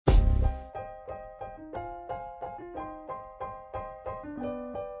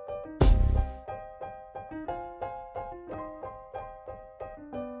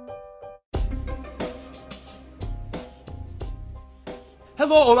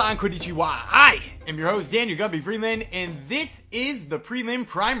Hello, hola, and konnichiwa. I am your host, Daniel Gubby Freeland, and this is the Prelim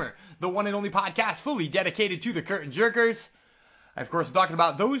Primer, the one and only podcast fully dedicated to the curtain jerkers. Of course, I'm talking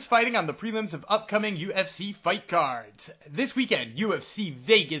about those fighting on the prelims of upcoming UFC fight cards. This weekend, UFC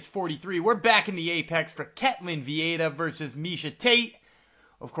Vegas 43. We're back in the Apex for Ketlin Vieira versus Miesha Tate.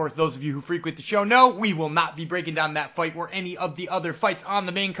 Of course, those of you who frequent the show know we will not be breaking down that fight or any of the other fights on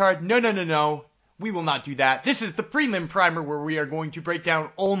the main card. No. We will not do that. This is the prelim primer where we are going to break down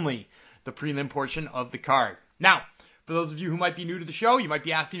only the prelim portion of the card. Now, for those of you who might be new to the show, you might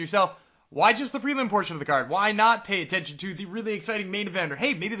be asking yourself, why just the prelim portion of the card? Why not pay attention to the really exciting main event? Or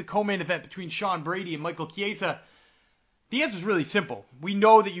hey, maybe the co-main event between Sean Brady and Michael Chiesa? The answer is really simple. We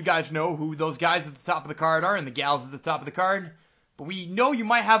know that you guys know who those guys at the top of the card are and the gals at the top of the card. But we know you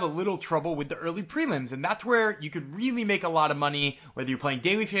might have a little trouble with the early prelims, and that's where you could really make a lot of money, whether you're playing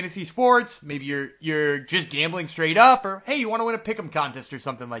daily fantasy sports, maybe you're just gambling straight up, or hey, you want to win a pick'em contest or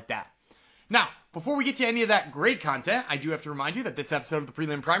something like that. Now, before we get to any of that great content, I do have to remind you that this episode of the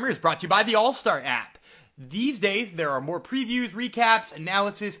Prelim Primer is brought to you by the All-Star app. These days, there are more previews, recaps,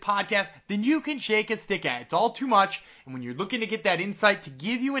 analysis, podcasts than you can shake a stick at. It's all too much, and when you're looking to get that insight to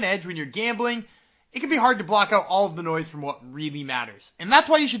give you an edge when you're gambling, it can be hard to block out all of the noise from what really matters. And that's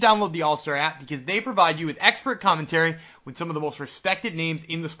why you should download the All-Star app, because they provide you with expert commentary with some of the most respected names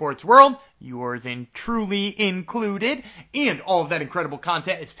in the sports world, yours and truly included, and all of that incredible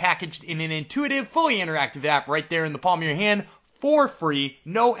content is packaged in an intuitive, fully interactive app right there in the palm of your hand for free.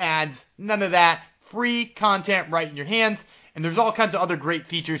 No ads, none of that. Free content right in your hands. And there's all kinds of other great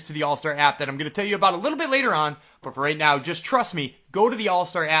features to the All-Star app that I'm going to tell you about a little bit later on. But for right now, just trust me. Go to the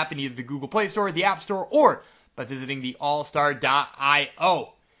All-Star app in either the Google Play Store, the App Store, or by visiting the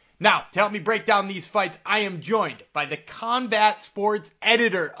allstar.io. Now, to help me break down these fights, I am joined by the Combat Sports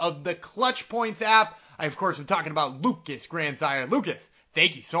editor of the Clutch Points app. I, of course, am talking about Lucas Grandsire. Lucas,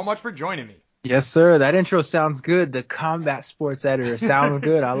 thank you so much for joining me. Yes, sir. That intro sounds good. The Combat Sports editor sounds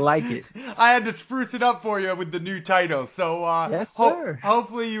good. I like it. I had to spruce it up for you with the new title. So yes, sir.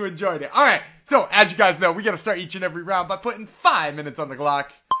 Hopefully you enjoyed it. All right. So as you guys know, we got to start each and every round by putting 5 minutes on the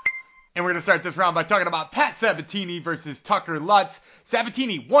clock. And we're going to start this round by talking about Pat Sabatini versus Tucker Lutz.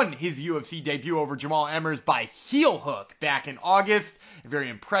 Sabatini won his UFC debut over Jamal Emmers by heel hook back in August. A very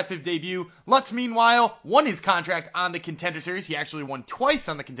impressive debut. Lutz, meanwhile, won his contract on the Contender Series. He actually won twice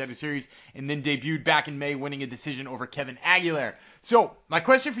on the Contender Series and then debuted back in May, winning a decision over Kevin Aguilar. So, my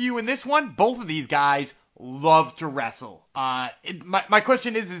question for you in this one, both of these guys love to wrestle. My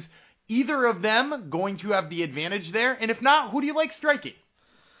question is either of them going to have the advantage there? And if not, who do you like striking?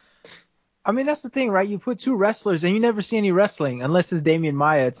 I mean, that's the thing, right? You put two wrestlers and you never see any wrestling unless it's Damian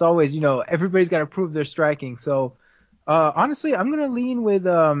Maia. It's always, everybody's got to prove their striking. So, honestly, I'm going to lean with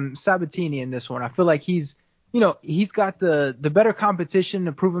Sabatini in this one. I feel like he's got the better competition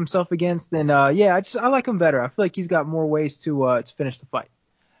to prove himself against. And, I like him better. I feel like he's got more ways to finish the fight.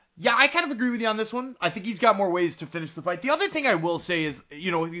 Yeah, I kind of agree with you on this one. I think he's got more ways to finish the fight. The other thing I will say is,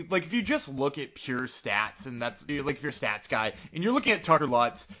 like if you just look at pure stats, and that's like if you're a stats guy, and you're looking at Tucker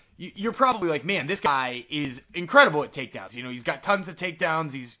Lutz, you're probably like, man, this guy is incredible at takedowns. He's got tons of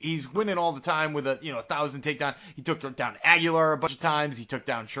takedowns. He's winning all the time with 1,000 takedowns. He took down Aguilar a bunch of times. He took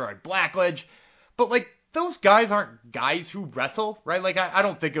down Sherrod Blackledge. But like, those guys aren't guys who wrestle, right? Like, I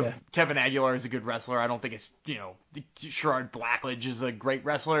don't think of Kevin Aguilar as a good wrestler. I don't think it's, Sherrod Blackledge is a great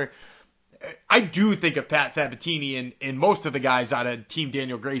wrestler. I do think of Pat Sabatini and most of the guys out of Team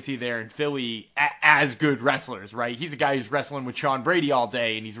Daniel Gracie there in Philly as good wrestlers, right? He's a guy who's wrestling with Sean Brady all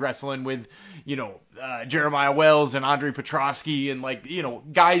day, and he's wrestling with, Jeremiah Wells and Andre Petrosky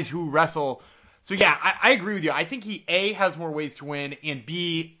and, guys who wrestle. So, yeah, I agree with you. I think he, A, has more ways to win, and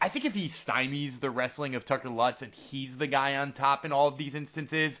B, I think if he stymies the wrestling of Tucker Lutz and he's the guy on top in all of these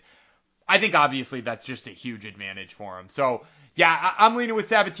instances, I think obviously that's just a huge advantage for him. So, yeah, I'm leaning with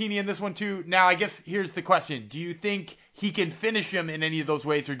Sabatini in this one too. Now, I guess here's the question. Do you think he can finish him in any of those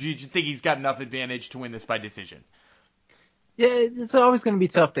ways, or do you think he's got enough advantage to win this by decision? Yeah, it's always going to be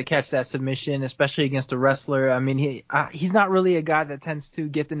tough to catch that submission, especially against a wrestler. I mean, he's not really a guy that tends to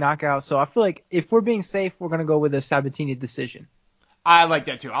get the knockout. So I feel like if we're being safe, we're going to go with a Sabatini decision. I like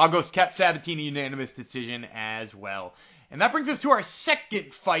that too. I'll go Sabatini unanimous decision as well. And that brings us to our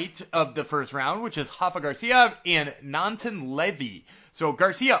second fight of the first round, which is Rafa Garcia and Natan Levy. So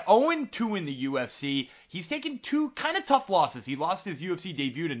Garcia 0-2 in the UFC. He's taken two kind of tough losses. He lost his UFC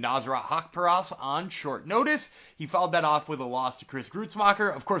debut to Nasrat Haqparast on short notice. He followed that off with a loss to Chris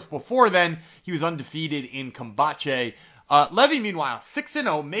Gruetzemacher. Of course, before then, he was undefeated in Combate. Levy, meanwhile,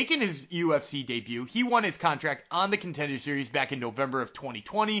 6-0, making his UFC debut. He won his contract on the Contender Series back in November of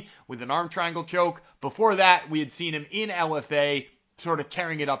 2020 with an arm triangle choke. Before that, we had seen him in LFA sort of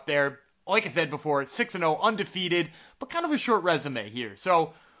tearing it up there. Like I said before, 6-0, undefeated, but kind of a short resume here.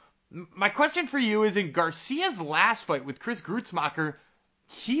 So my question for you is, in Garcia's last fight with Chris Gruetzemacher,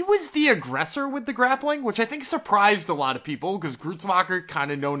 he was the aggressor with the grappling, which I think surprised a lot of people because Gruetzemacher,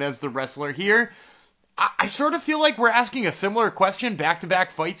 kind of known as the wrestler here. I sort of feel like we're asking a similar question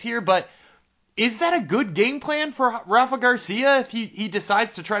back-to-back fights here, but is that a good game plan for Rafa Garcia if he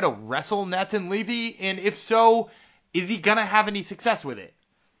decides to try to wrestle Natan Levy? And if so, is he going to have any success with it?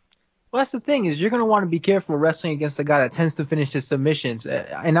 Well, that's the thing is you're going to want to be careful wrestling against a guy that tends to finish his submissions.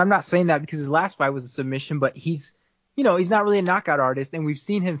 And I'm not saying that because his last fight was a submission, but he's not really a knockout artist, and we've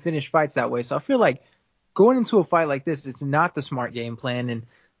seen him finish fights that way. So I feel like going into a fight like this, it's not the smart game plan. And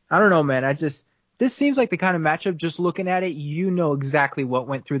I don't know, man. This seems like the kind of matchup, just looking at it, you know exactly what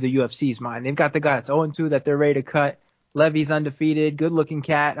went through the UFC's mind. They've got the guy that's 0-2 that they're ready to cut. Levy's undefeated, good-looking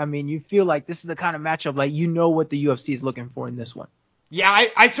cat. I mean, you feel like this is the kind of matchup, like you know what the UFC is looking for in this one. Yeah,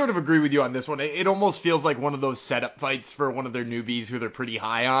 I sort of agree with you on this one. It almost feels like one of those setup fights for one of their newbies who they're pretty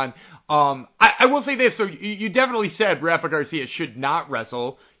high on. I will say this. So you definitely said Rafa Garcia should not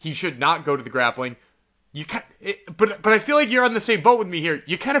wrestle. He should not go to the grappling. But I feel like you're on the same boat with me here.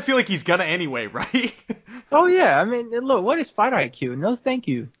 You kind of feel like he's gonna anyway, right? Oh, yeah. I mean, look, what is fight IQ? No, thank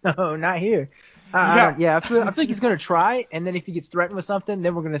you. No, not here. I feel like he's going to try, and then if he gets threatened with something,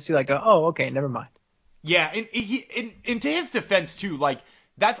 then we're going to see okay, never mind. Yeah, and to his defense too, like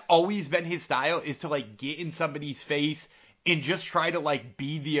that's always been his style, is to like get in somebody's face and just try to like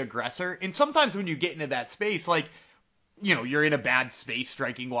be the aggressor. And sometimes when you get into that space, like, you're in a bad space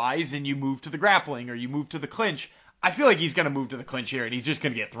striking wise and you move to the grappling or you move to the clinch. I feel like he's going to move to the clinch here and he's just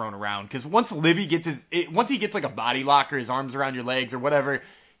going to get thrown around because once he gets like a body lock or his arms around your legs or whatever,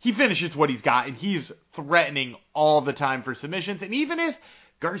 he finishes what he's got and he's threatening all the time for submissions. And even if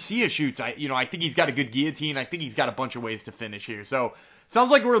Garcia shoots, I think he's got a good guillotine. I think he's got a bunch of ways to finish here. So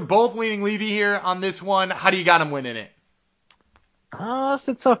sounds like we're both leaning Levy here on this one. How do you got him winning it? It's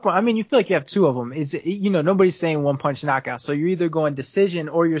a tough one. I mean, you feel like you have two of them. Nobody's saying one punch knockout. So you're either going decision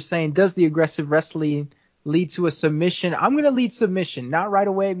or you're saying, does the aggressive wrestling lead to a submission? I'm going to lead submission. Not right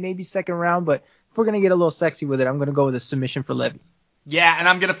away, maybe second round, but if we're going to get a little sexy with it, I'm going to go with a submission for Levy. Yeah, and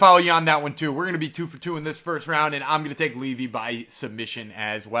I'm going to follow you on that one too. We're going to be 2 for 2 in this first round, and I'm going to take Levy by submission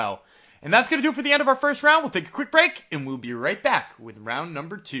as well. And that's going to do it for the end of our first round. We'll take a quick break, and we'll be right back with round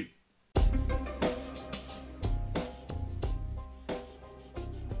number 2.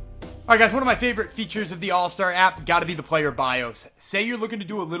 All right, guys, one of my favorite features of the All-Star app, got to be the player bios. Say you're looking to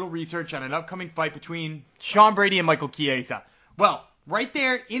do a little research on an upcoming fight between Sean Brady and Michael Chiesa. Well, right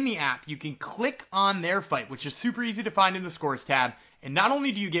there in the app, you can click on their fight, which is super easy to find in the scores tab. And not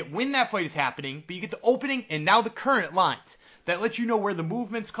only do you get when that fight is happening, but you get the opening and now the current lines. That lets you know where the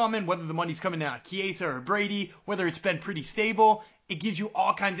movement's coming, whether the money's coming in on Chiesa or Brady, whether it's been pretty stable. It gives you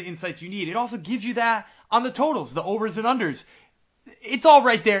all kinds of insights you need. It also gives you that on the totals, the overs and unders. It's all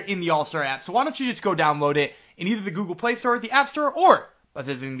right there in the All-Star app. So why don't you just go download it in either the Google Play Store or the App Store or by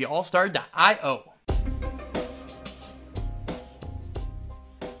visiting the allstar.io.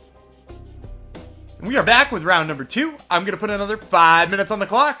 We are back with round number 2. I'm going to put another 5 minutes on the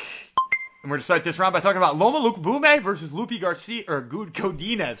clock. And we're going to start this round by talking about Loma Lookboonmee versus Lupi Garcia, or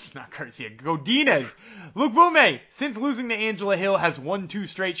Godinez, not Garcia, Godinez. Lookboonmee, since losing to Angela Hill, has won 2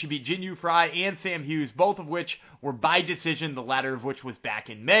 straight. She beat Jinh Yu Frey and Sam Hughes, both of which were by decision, the latter of which was back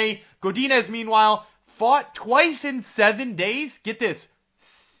in May. Godinez, meanwhile, fought twice in 7 days. Get this,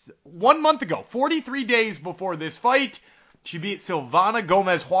 1 month ago, 43 days before this fight. She beat Silvana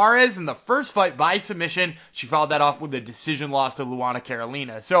Gomez Juarez in the first fight by submission. She followed that off with a decision loss to Luana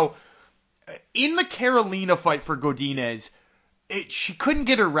Carolina. So, in the Carolina fight for Godinez, she couldn't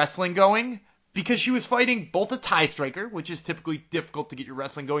get her wrestling going because she was fighting both a tie striker, which is typically difficult to get your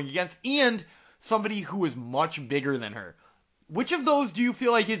wrestling going against, and somebody who is much bigger than her. Which of those do you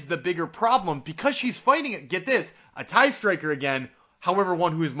feel like is the bigger problem? Because she's fighting, get this, a tie striker again, however,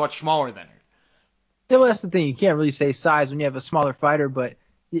 one who is much smaller than her. Yeah, well, that's the thing. You can't really say size when you have a smaller fighter, but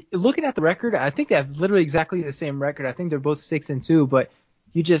looking at the record, I think they have literally exactly the same record. I think they're both 6-2, but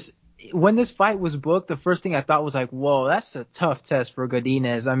when this fight was booked, the first thing I thought was like, whoa, that's a tough test for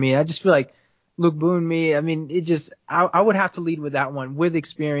Godinez. I mean, I just feel like Lookboonmee, I mean, I would have to lead with that one with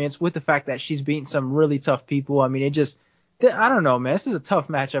experience, with the fact that she's beaten some really tough people. I mean, I don't know, man. This is a tough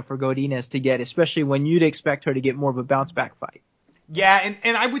matchup for Godinez to get, especially when you'd expect her to get more of a bounce back fight. Yeah,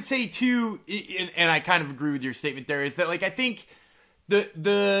 and I would say too, and I kind of agree with your statement there, is that like I think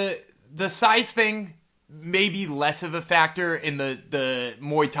the size thing may be less of a factor, and the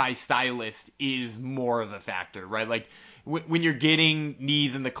Muay Thai stylist is more of a factor, right? Like when you're getting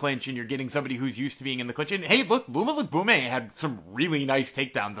knees in the clinch and you're getting somebody who's used to being in the clinch. And hey, look, Luma Lookboonmee had some really nice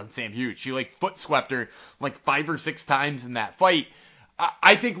takedowns on Sam Hughes. She like foot swept her like 5 or 6 times in that fight.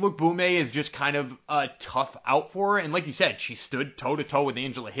 I think Lookboonmee is just kind of a tough out for her. And like you said, she stood toe-to-toe with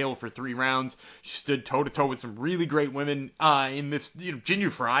Angela Hill for 3 rounds. She stood toe-to-toe with some really great women in this.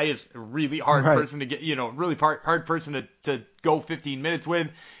 Jinh Frey is a really hard person to get, really hard person to go 15 minutes with.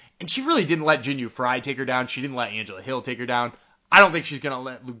 And she really didn't let Jinh Frey take her down. She didn't let Angela Hill take her down. I don't think she's going to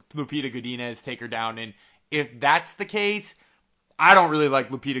let Lupita Godinez take her down. And if that's the case, I don't really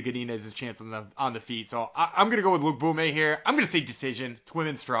like Lupita Godinez's chance on the feet, so I'm going to go with Lookboonmee here. I'm going to say decision. It's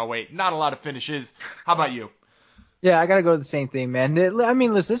women's strawweight. Not a lot of finishes. How about you? Yeah, I got to go with the same thing, man. I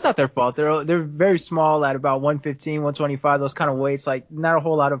mean, listen, it's not their fault. They're very small at about 115, 125, those kind of weights. Like, not a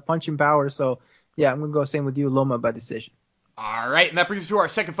whole lot of punching power. So, yeah, I'm going to go same with you, Loma, by decision. All right, and that brings us to our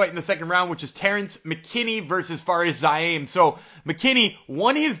second fight in the second round, which is Terrence McKinney versus Fares Ziam. So McKinney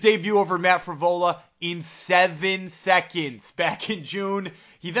won his debut over Matt Frevola in 7 seconds back in June.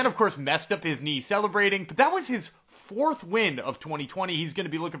 He then, of course, messed up his knee celebrating, but that was his 4th win of 2020. He's going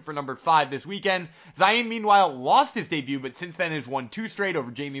to be looking for number 5 this weekend. Ziam, meanwhile, lost his debut, but since then has won 2 straight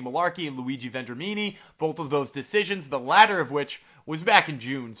over Jamie Mullarkey and Luigi Vendramini, both of those decisions, the latter of which was back in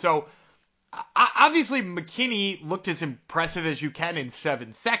June. So obviously, McKinney looked as impressive as you can in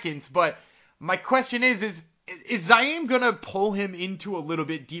 7 seconds, but my question is Ziam going to pull him into a little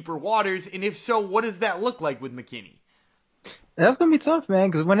bit deeper waters? And if so, what does that look like with McKinney? That's going to be tough, man,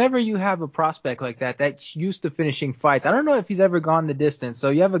 because whenever you have a prospect like that that's used to finishing fights, I don't know if he's ever gone the distance. So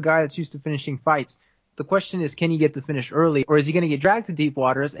you have a guy that's used to finishing fights. The question is, can he get the finish early, or is he going to get dragged to deep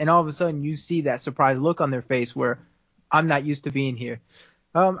waters, and all of a sudden you see that surprised look on their face where I'm not used to being here?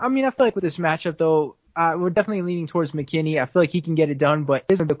 I mean, I feel like with this matchup, though, we're definitely leaning towards McKinney. I feel like he can get it done, but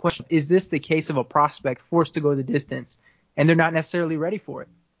isn't the question, is this the case of a prospect forced to go the distance, and they're not necessarily ready for it?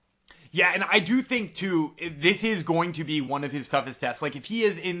 Yeah, and I do think, too, this is going to be one of his toughest tests. Like, if he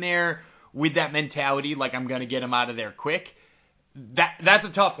is in there with that mentality, like, I'm going to get him out of there quick, that's a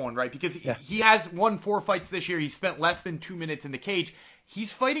tough one, right? Because he has won 4 fights this year. He spent less than 2 minutes in the cage. He's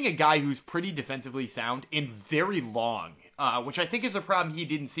fighting a guy who's pretty defensively sound and very long, which I think is a problem he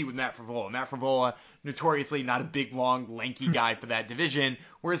didn't see with Matt Frevola. Matt Frevola, notoriously not a big, long, lanky guy for that division.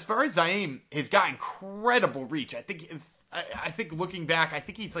 Whereas Fares Ziam has got incredible reach. I think looking back, I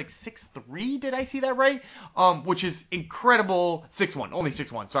think he's like 6'3", did I see that right? Which is incredible. 6'1", only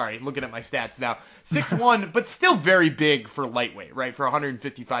 6'1", sorry, looking at my stats now. 6'1", but still very big for lightweight, right? For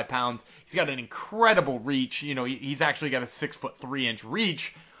 155 pounds. He's got an incredible reach. He's actually got a 6'3"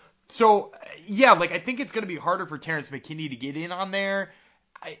 reach. So, yeah, like I think it's going to be harder for Terrence McKinney to get in on there.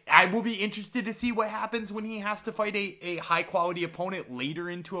 I will be interested to see what happens when he has to fight a high-quality opponent later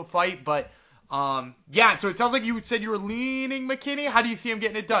into a fight, but yeah, so it sounds like you said you were leaning McKinney. How do you see him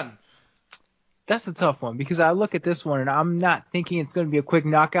getting it done? That's a tough one because I look at this one and I'm not thinking it's going to be a quick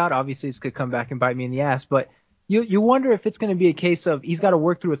knockout. Obviously, it's going to come back and bite me in the ass, but you wonder if it's going to be a case of he's got to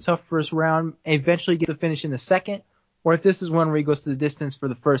work through a tough first round and eventually get the finish in the second, or if this is one where he goes to the distance for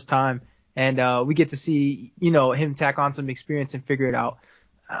the first time and we get to see, him tack on some experience and figure it out.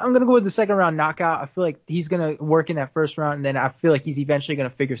 I'm going to go with the second round knockout. I feel like he's going to work in that first round, and then I feel like he's eventually going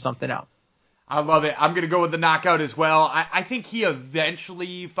to figure something out. I love it. I'm going to go with the knockout as well. I think he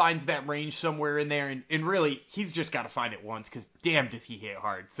eventually finds that range somewhere in there, and really, he's just got to find it once, because damn does he hit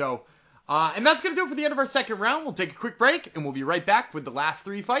hard. So, and that's going to do it for the end of our second round. We'll take a quick break, and we'll be right back with the last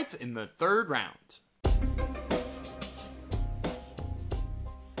 3 fights in the third round.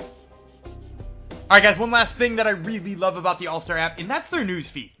 All right, guys, one last thing that I really love about the All-Star app, and that's their news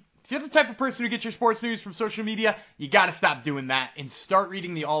feed. If you're the type of person who gets your sports news from social media, you got to stop doing that and start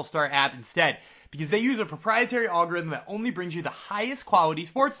reading the All-Star app instead, because they use a proprietary algorithm that only brings you the highest quality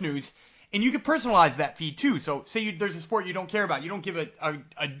sports news, and you can personalize that feed too. So say there's a sport you don't care about, you don't give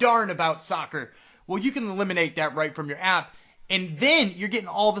a darn about soccer, well, you can eliminate that right from your app, and then you're getting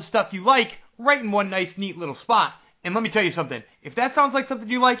all the stuff you like right in one nice, neat little spot. And let me tell you something, if that sounds like something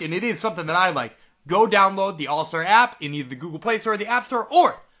you like, and it is something that I like, go download the All-Star app in either the Google Play Store or the App Store,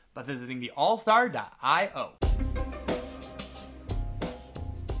 or by visiting the allstar.io.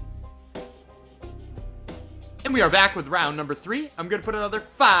 And we are back with round number 3. I'm going to put another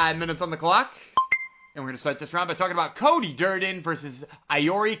 5 minutes on the clock. And we're going to start this round by talking about Cody Durden versus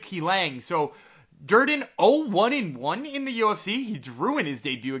Iori Quilang. So Durden 0-1-1 in the UFC. He drew in his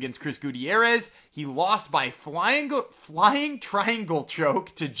debut against Chris Gutierrez. He lost by flying triangle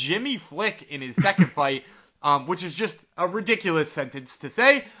choke to Jimmy Flick in his second fight, which is just a ridiculous sentence to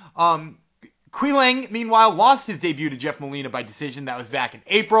say. Quilang, meanwhile, lost his debut to Jeff Molina by decision. That was back in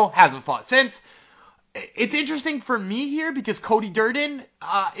April. Hasn't fought since. It's interesting for me here because Cody Durden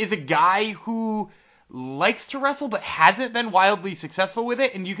is a guy who likes to wrestle but hasn't been wildly successful with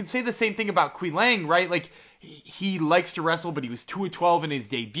it. And you can say the same thing about Kui Lang, right? Like, he likes to wrestle, but he was 2-12 in his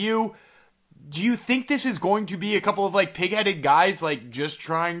debut. Do you think this is going to be a couple of like pig-headed guys like just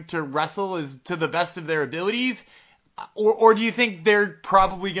trying to wrestle as to the best of their abilities? Or do you think they're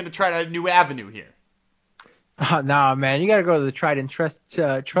probably going to try a new avenue here? Nah, man, you gotta go to the tried and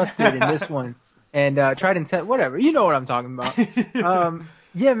trusted in this one, and tried and whatever. You know what I'm talking about.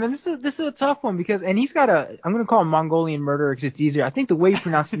 Yeah, man, this is a tough one because, and he's got I'm gonna call him Mongolian Murderer because it's easier. I think the way you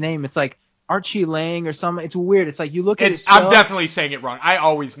pronounce the name, it's like Archie Lang or something. It's weird. It's like you look at his spell. I'm definitely saying it wrong. I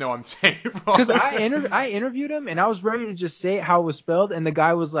always know I'm saying it wrong. Because I interviewed him and I was ready to just say it how it was spelled, and the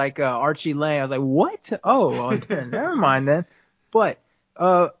guy was like Archie Lang. I was like, what? Oh, well, never mind then. But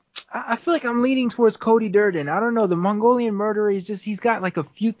I feel like I'm leaning towards Cody Durden. I don't know. The Mongolian Murderer is just, he's got like a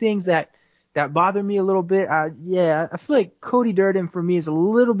few things that bother me a little bit. Yeah, I feel like Cody Durden for me is a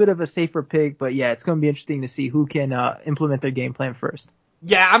little bit of a safer pick, but yeah, it's going to be interesting to see who can implement their game plan first.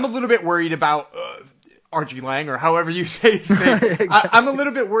 Yeah, I'm a little bit worried about Archie Lang, or however you say his name. Exactly. I'm a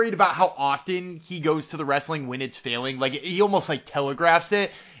little bit worried about how often he goes to the wrestling when it's failing. Like, he almost like telegraphs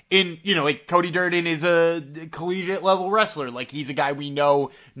it. Like Cody Durden is a collegiate level wrestler. Like, he's a guy we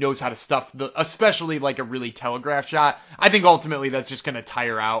knows how to stuff especially like a really telegraph shot. I think ultimately that's just going to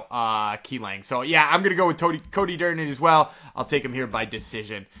tire out Key Lang. So yeah, I'm going to go with Cody Durden as well. I'll take him here by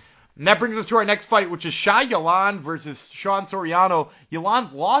decision. And that brings us to our next fight, which is Shai Yalan versus Sean Soriano.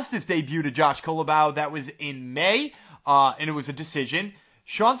 Yalan lost his debut to Josh Culibao. That was in May, and it was a decision.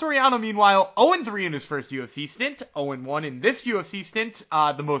 Sean Soriano, meanwhile, 0-3 in his first UFC stint, 0-1 in this UFC stint.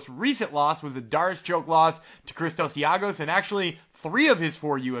 The most recent loss was a Doris choke loss to Christos Giagos, and actually 3 of his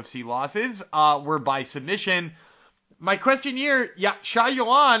 4 UFC losses were by submission. My question here, Shai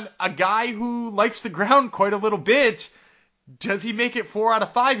Yalan, a guy who likes the ground quite a little bit, does he make it 4 out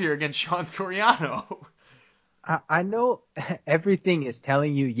of 5 here against Sean Soriano? I know everything is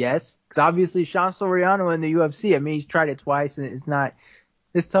telling you yes, because obviously Sean Soriano in the UFC, I mean, he's tried it twice, and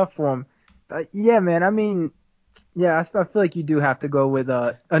it's tough for him. But yeah, man, I mean, yeah, I feel like you do have to go with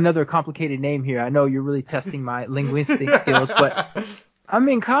another complicated name here. I know you're really testing my linguistic skills, but I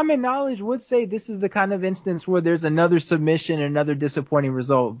mean, common knowledge would say this is the kind of instance where there's another submission and another disappointing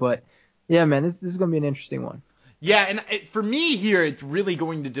result. But yeah, man, this is going to be an interesting one. Yeah, and for me here, it's really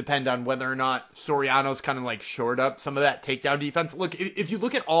going to depend on whether or not Soriano's kind of like shored up some of that takedown defense. Look, if you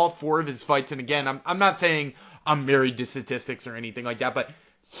look at all 4 of his fights, and again, I'm not saying I'm married to statistics or anything like that, but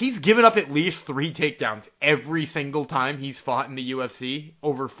he's given up at least 3 takedowns every single time he's fought in the UFC,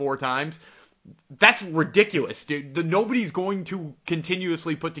 over 4 times. That's ridiculous, dude. Nobody's going to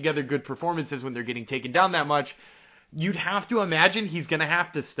continuously put together good performances when they're getting taken down that much. You'd have to imagine he's going to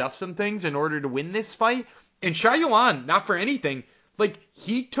have to stuff some things in order to win this fight. And Shai Yalan, not for anything, like,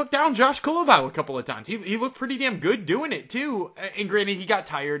 he took down Josh Culibao a couple of times. He looked pretty damn good doing it, too. And granted, he got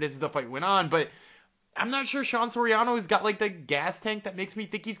tired as the fight went on, but I'm not sure Sean Soriano has got, like, the gas tank that makes me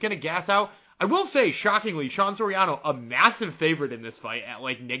think he's going to gas out. I will say, shockingly, Sean Soriano, a massive favorite in this fight at,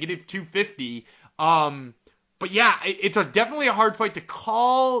 like, negative 250. But yeah, it's definitely a hard fight to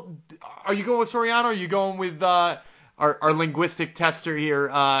call. Are you going with Soriano, or are you going with our linguistic tester here,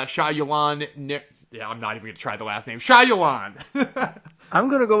 Shai Yalan? Yeah, I'm not even going to try the last name. Shai Yalan. I'm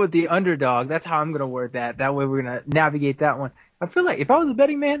going to go with the underdog. That's how I'm going to word that. That way we're going to navigate that one. I feel like if I was a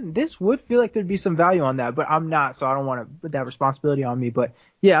betting man, this would feel like there'd be some value on that, but I'm not, so I don't want to put that responsibility on me. But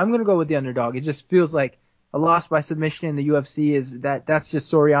yeah, I'm going to go with the underdog. It just feels like a loss by submission in the UFC that's just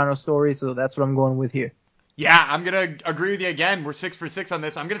Soriano's story, so that's what I'm going with here. Yeah, I'm going to agree with you again. We're 6 for 6 on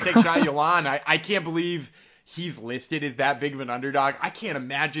this. I'm going to take Shai Yalan. I can't believe he's listed as that big of an underdog. I can't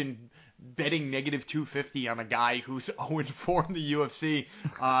imagine betting negative 250 on a guy who's 0-4 in the UFC.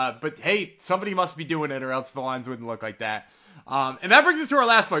 But hey, somebody must be doing it, or else the lines wouldn't look like that. And that brings us to our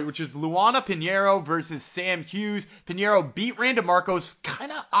last fight, which is Luana Pinheiro versus Sam Hughes. Pinheiro beat Randa Marcos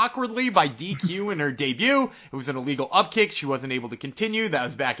kind of awkwardly by DQ in her debut. It was an illegal upkick. She wasn't able to continue. That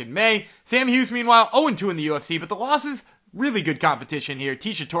was back in May. Sam Hughes, meanwhile, 0-2 in the UFC, but the losses, really good competition here.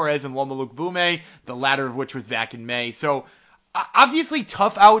 Tecia Torres and Loma Lookboonmee, the latter of which was back in May. So obviously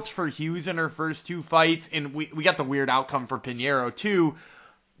tough outs for Hughes in her first 2 fights, and we got the weird outcome for Pinheiro too.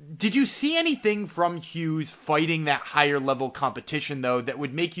 Did you see anything from Hughes fighting that higher level competition, though, that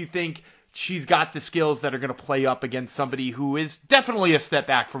would make you think she's got the skills that are going to play up against somebody who is definitely a step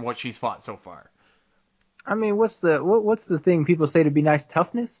back from what she's fought so far? I mean, what's the thing people say to be nice?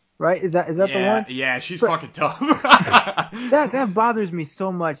 Toughness, right? Is that the one? Yeah, she's But fucking tough. that bothers me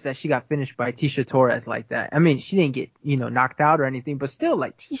so much that she got finished by Tisha Torres like that. I mean, she didn't get, knocked out or anything, but still,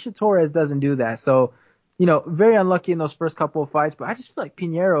 like, Tisha Torres doesn't do that. So, very unlucky in those first couple of fights. But I just feel like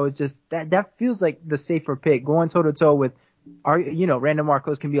Pinheiro is just that feels like the safer pick, going toe to toe with. Randa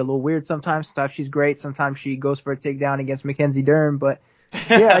Marcos can be a little weird sometimes. Sometimes she's great. Sometimes she goes for a takedown against Mackenzie Dern. But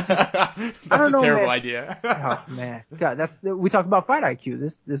yeah, I That's don't a know, terrible man. idea. Oh man, God, we talk about fight IQ.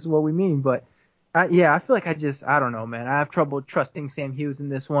 This is what we mean. But yeah, I feel like I don't know, man. I have trouble trusting Sam Hughes in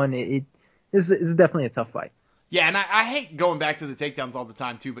this one. It is definitely a tough fight. Yeah, and I hate going back to the takedowns all the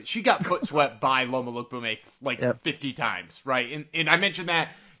time too, but she got foot swept by Loma Lookboonmee like Yep. 50 times, right? And I mentioned that,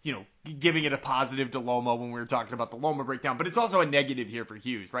 giving it a positive to Loma when we were talking about the Loma breakdown, but it's also a negative here for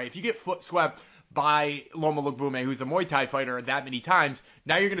Hughes, right? If you get foot swept by Loma Lookboonmee, who's a Muay Thai fighter, that many times,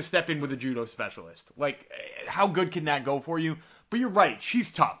 now you're going to step in with a judo specialist. Like, how good can that go for you? But you're right,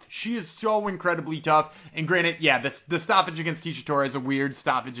 she's tough. She is so incredibly tough. And granted, yeah, the stoppage against Tisha Torres is a weird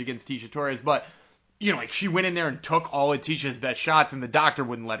stoppage against Tisha Torres, but like she went in there and took all of Tisha's best shots, and the doctor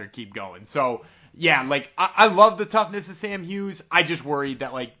wouldn't let her keep going. So yeah, like I love the toughness of Sam Hughes. I just worried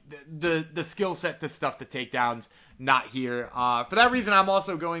that like the skill set to stuff the takedowns not here. For that reason, I'm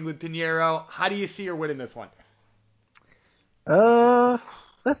also going with Pinheiro. How do you see her winning this one?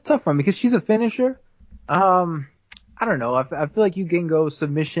 That's a tough one because she's a finisher. I don't know. I feel like you can go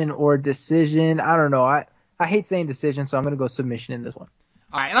submission or decision. I don't know. I hate saying decision, so I'm gonna go submission in this one.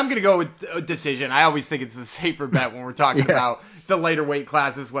 All right, and I'm going to go with a decision. I always think it's a safer bet when we're talking Yes. about the lighter weight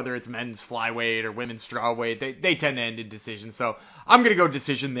classes, whether it's men's flyweight or women's strawweight. They tend to end in decision, so I'm going to go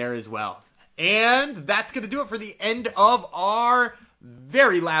decision there as well. And that's going to do it for the end of our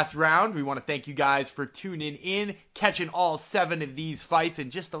very last round. We want to thank you guys for tuning in, catching all 7 of these fights in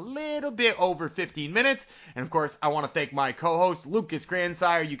just a little bit over 15 minutes. And, of course, I want to thank my co-host, Lucas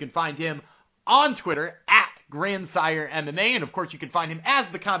Grandsire. You can find him on Twitter at Grandsire MMA, and of course you can find him as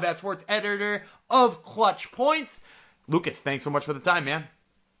the Combat Sports editor of Clutch Points. Lucas, thanks so much for the time, man.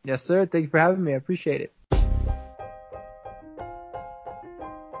 Yes, sir. Thank you for having me. I appreciate it.